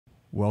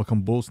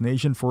Welcome Bulls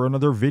Nation for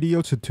another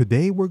video. So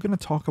today we're going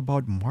to talk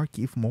about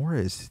Markieff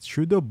Morris.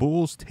 Should the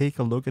Bulls take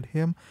a look at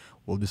him?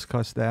 We'll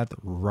discuss that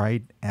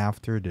right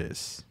after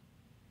this.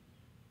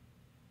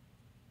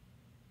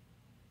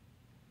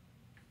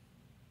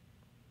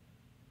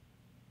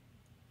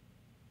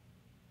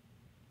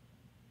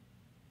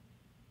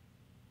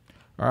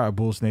 All right,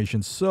 Bulls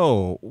Nation.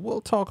 So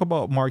we'll talk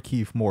about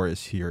Markieff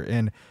Morris here.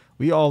 And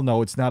we all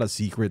know it's not a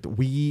secret.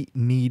 We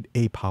need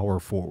a power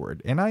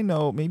forward. And I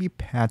know maybe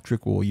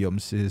Patrick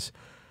Williams is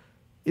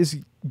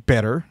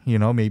better. You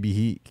know, maybe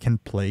he can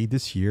play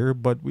this year.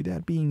 But with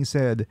that being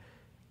said,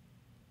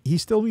 he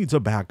still needs a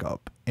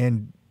backup.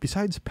 And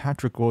besides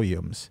Patrick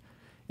Williams,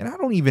 and I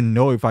don't even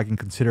know if I can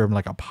consider him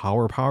like a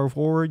power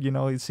forward. You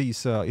know,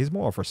 he's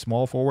more of a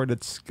small forward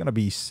that's gonna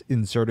be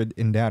inserted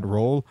in that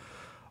role.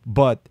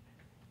 But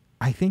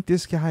I think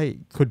this guy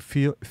could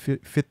fit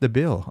the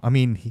bill. I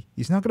mean,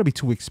 he's not going to be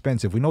too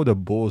expensive. We know the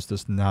Bulls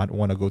does not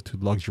want to go to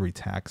luxury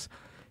tax.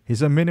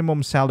 He's a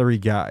minimum salary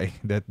guy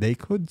that they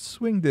could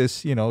swing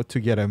this, you know,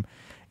 to get him.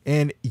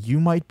 And you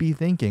might be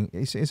thinking,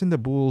 isn't the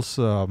Bulls,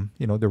 the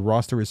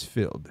roster is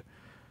filled?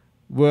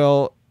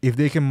 Well, if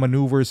they can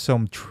maneuver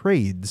some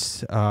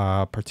trades,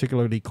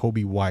 particularly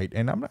Kobe White,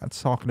 and I'm not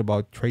talking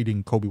about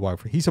trading Kobe White.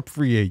 He's a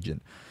free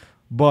agent.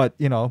 But,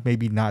 you know,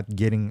 maybe not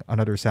getting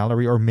another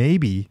salary, or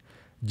maybe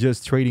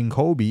just trading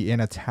Kobe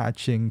and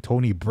attaching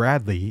Tony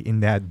Bradley in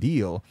that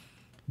deal,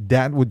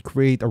 that would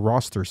create a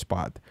roster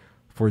spot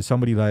for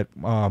somebody like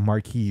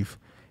Markieff.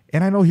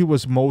 And I know he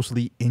was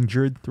mostly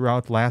injured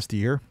throughout last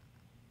year,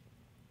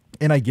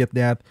 and I get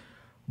that.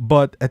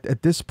 But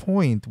at this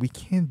point, we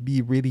can't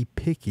be really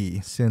picky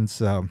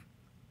since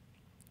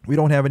we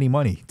don't have any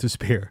money to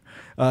spare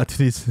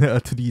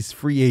to these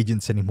free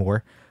agents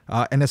anymore.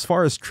 And as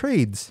far as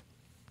trades,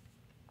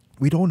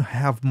 we don't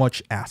have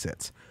much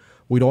assets.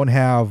 We don't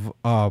have,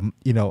 our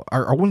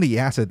only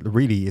asset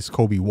really is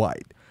Kobe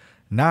White.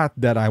 Not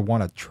that I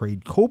want to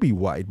trade Kobe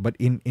White, but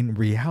in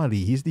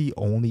reality, he's the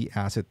only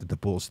asset that the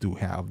Bulls do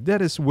have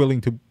that is willing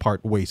to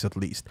part ways at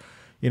least.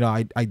 You know,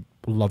 I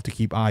love to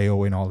keep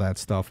Io and all that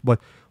stuff, but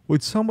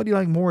with somebody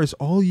like Morris,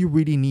 all you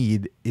really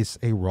need is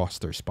a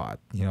roster spot.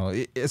 You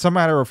know, as a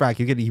matter of fact,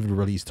 you could even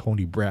release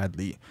Tony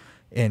Bradley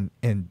and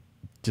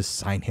just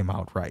sign him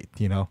outright,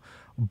 you know.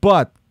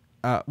 But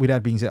with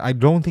that being said, I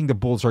don't think the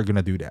Bulls are going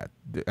to do that.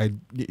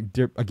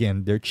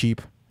 They're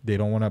cheap. They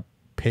don't want to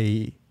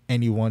pay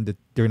anyone that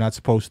they're not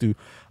supposed to.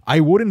 I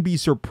wouldn't be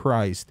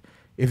surprised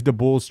if the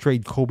Bulls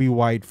trade Kobe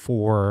White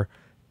for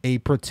a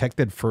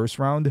protected first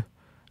round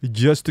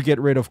just to get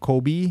rid of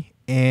Kobe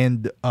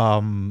and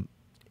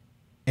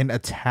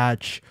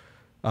attach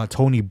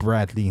Tony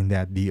Bradley in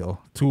that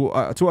deal to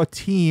a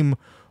team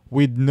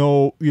with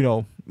no,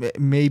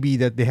 maybe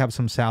that they have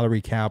some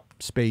salary cap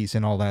space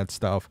and all that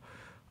stuff.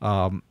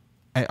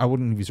 I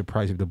wouldn't be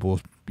surprised if the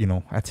Bulls,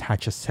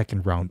 attach a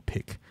second round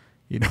pick,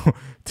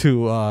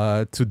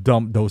 to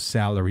dump those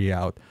salary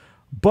out.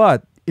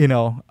 But,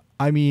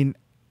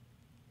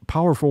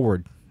 power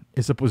forward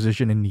is a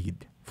position in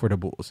need for the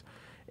Bulls.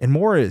 And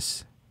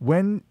Morris,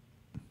 when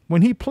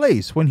he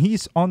plays, when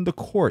he's on the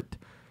court,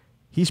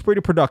 he's pretty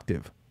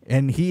productive.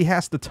 And he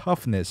has the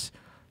toughness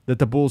that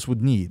the Bulls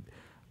would need.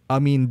 I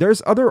mean,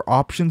 there's other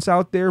options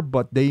out there,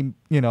 but they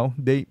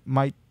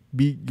might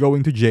be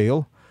going to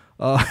jail.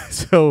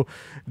 So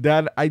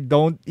that I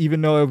don't even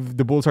know if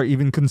the Bulls are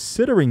even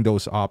considering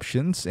those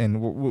options.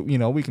 And,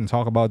 we can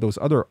talk about those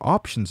other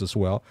options as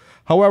well.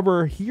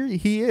 However, here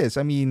he is.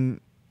 I mean,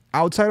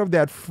 outside of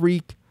that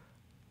freak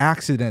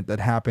accident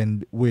that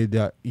happened with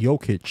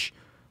Jokic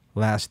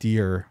last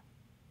year,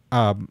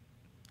 I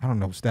don't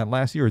know, was that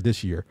last year or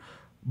this year?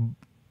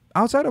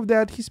 Outside of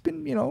that, he's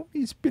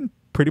been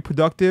pretty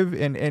productive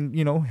and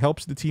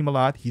helps the team a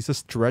lot. He's a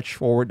stretch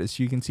forward, as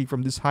you can see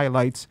from these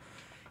highlights.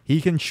 He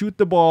can shoot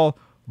the ball,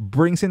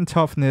 brings in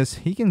toughness.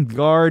 He can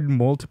guard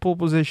multiple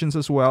positions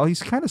as well.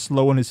 He's kind of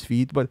slow on his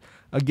feet, but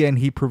again,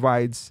 he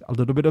provides a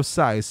little bit of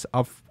size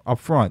up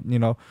front.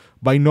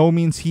 By no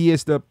means he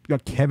is the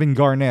Kevin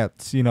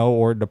Garnett,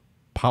 or the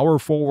power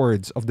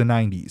forwards of the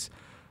 90s.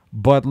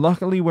 But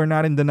luckily, we're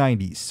not in the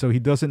 90s, so he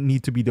doesn't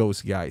need to be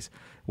those guys.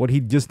 What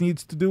he just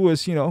needs to do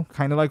is,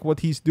 kind of like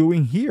what he's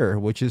doing here,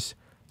 which is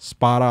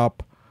spot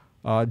up,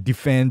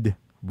 defend,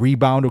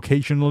 rebound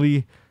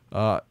occasionally,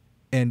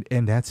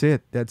 and that's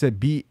it. That's it.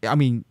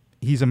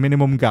 He's a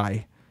minimum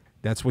guy.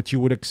 That's what you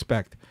would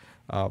expect.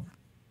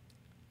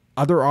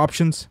 Other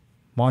options,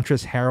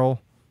 Montrezl Harrell,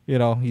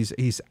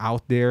 he's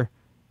out there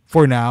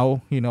for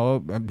now. He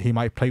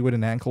might play with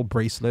an ankle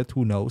bracelet.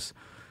 Who knows?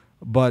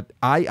 But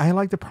I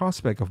like the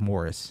prospect of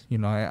Morris.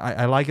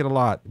 I like it a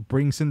lot.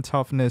 Brings in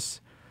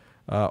toughness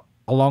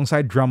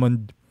alongside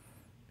Drummond.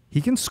 He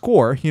can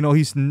score.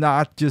 He's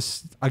not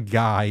just a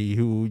guy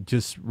who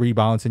just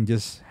rebounds and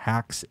just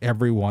hacks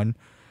everyone.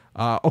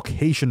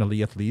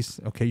 Occasionally, at least.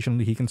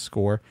 Occasionally, he can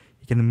score.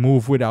 He can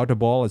move without the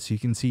ball, as you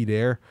can see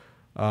there.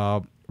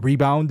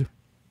 Rebound,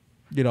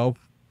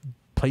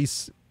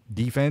 plays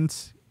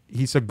defense.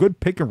 He's a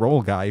good pick and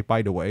roll guy,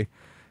 by the way.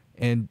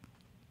 And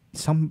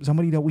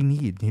somebody that we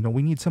need.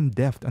 We need some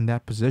depth on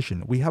that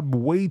position. We have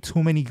way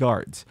too many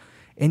guards.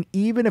 And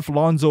even if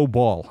Lonzo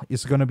Ball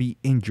is going to be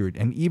injured,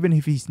 and even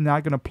if he's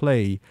not going to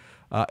play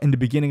in the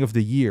beginning of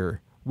the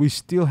year, we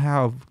still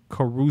have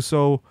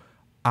Caruso,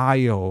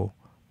 Ayo,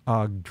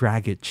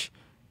 Dragic,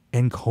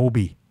 and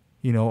Kobe,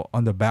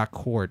 on the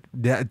backcourt.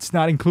 That's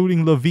not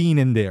including Levine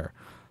in there.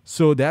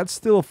 So that's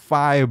still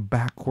 5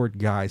 backcourt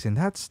guys, and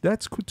that's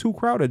too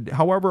crowded.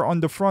 However,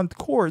 on the front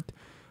court,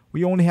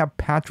 we only have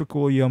Patrick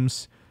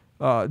Williams,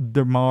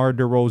 DeMar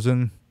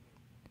DeRozan,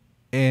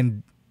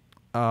 and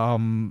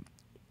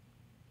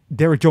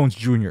Derrick Jones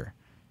Jr.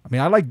 I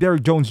mean, I like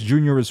Derrick Jones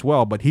Jr. as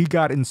well, but he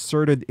got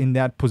inserted in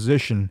that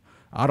position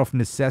out of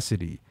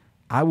necessity.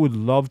 I would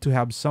love to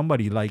have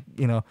somebody like,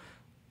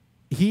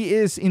 he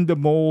is in the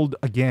mold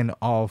again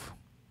of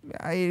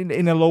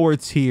in a lower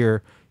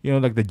tier,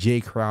 like the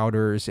Jay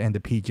Crowders and the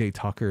PJ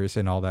Tuckers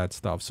and all that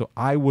stuff. So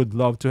I would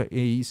love to.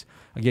 He's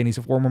a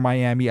former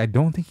Miami. I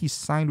don't think he's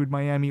signed with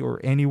Miami or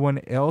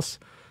anyone else.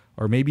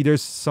 Or maybe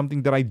there's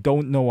something that I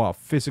don't know of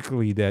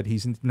physically that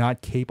he's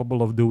not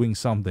capable of doing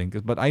something.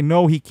 But I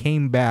know he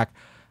came back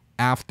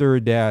after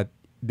that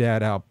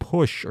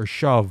push or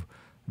shove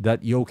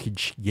that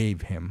Jokic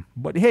gave him.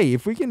 But hey,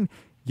 if we can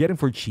get him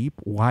for cheap,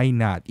 why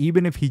not?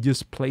 Even if he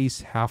just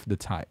plays half the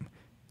time.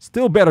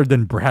 Still better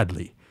than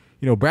Bradley.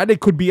 Bradley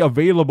could be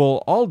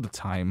available all the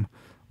time,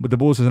 but the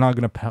Bulls are not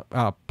going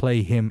to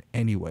play him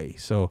anyway.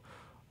 So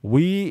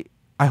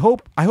I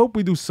hope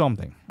we do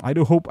something. I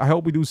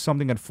hope we do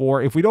something at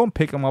 4. If we don't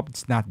pick him up,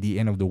 it's not the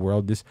end of the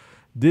world.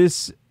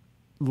 This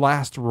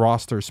last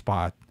roster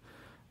spot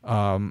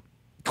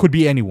could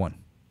be anyone.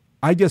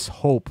 I just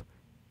hope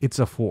it's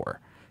a 4.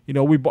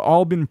 We've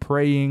all been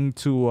praying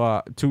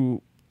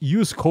to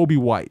use Kobe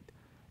White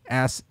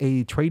as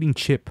a trading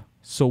chip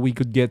so we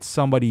could get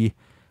somebody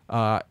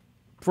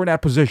for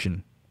that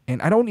position.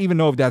 And I don't even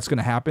know if that's going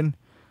to happen.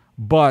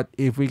 But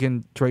if we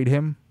can trade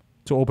him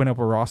to open up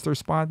a roster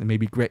spot and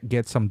maybe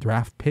get some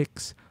draft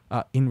picks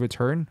in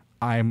return,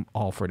 I'm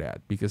all for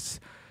that. Because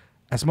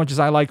as much as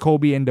I like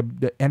Kobe and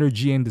the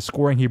energy and the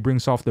scoring he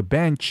brings off the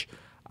bench,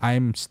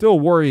 I'm still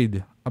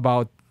worried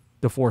about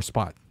the 4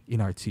 spot in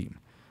our team.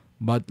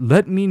 But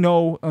let me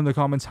know in the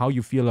comments how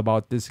you feel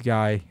about this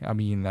guy. I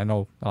mean, I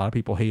know a lot of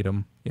people hate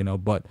him,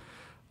 but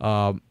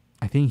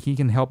I think he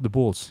can help the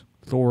Bulls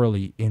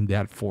thoroughly in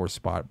that 4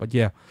 spot. But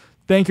yeah,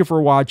 thank you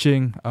for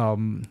watching.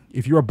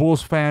 If you're a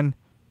Bulls fan,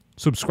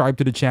 subscribe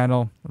to the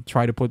channel. I'll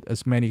try to put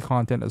as many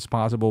content as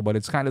possible, but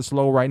it's kind of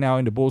slow right now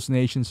in the Bulls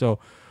Nation, so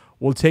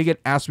we'll take it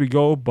as we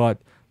go.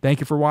 But thank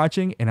you for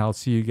watching, and I'll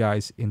see you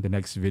guys in the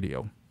next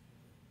video.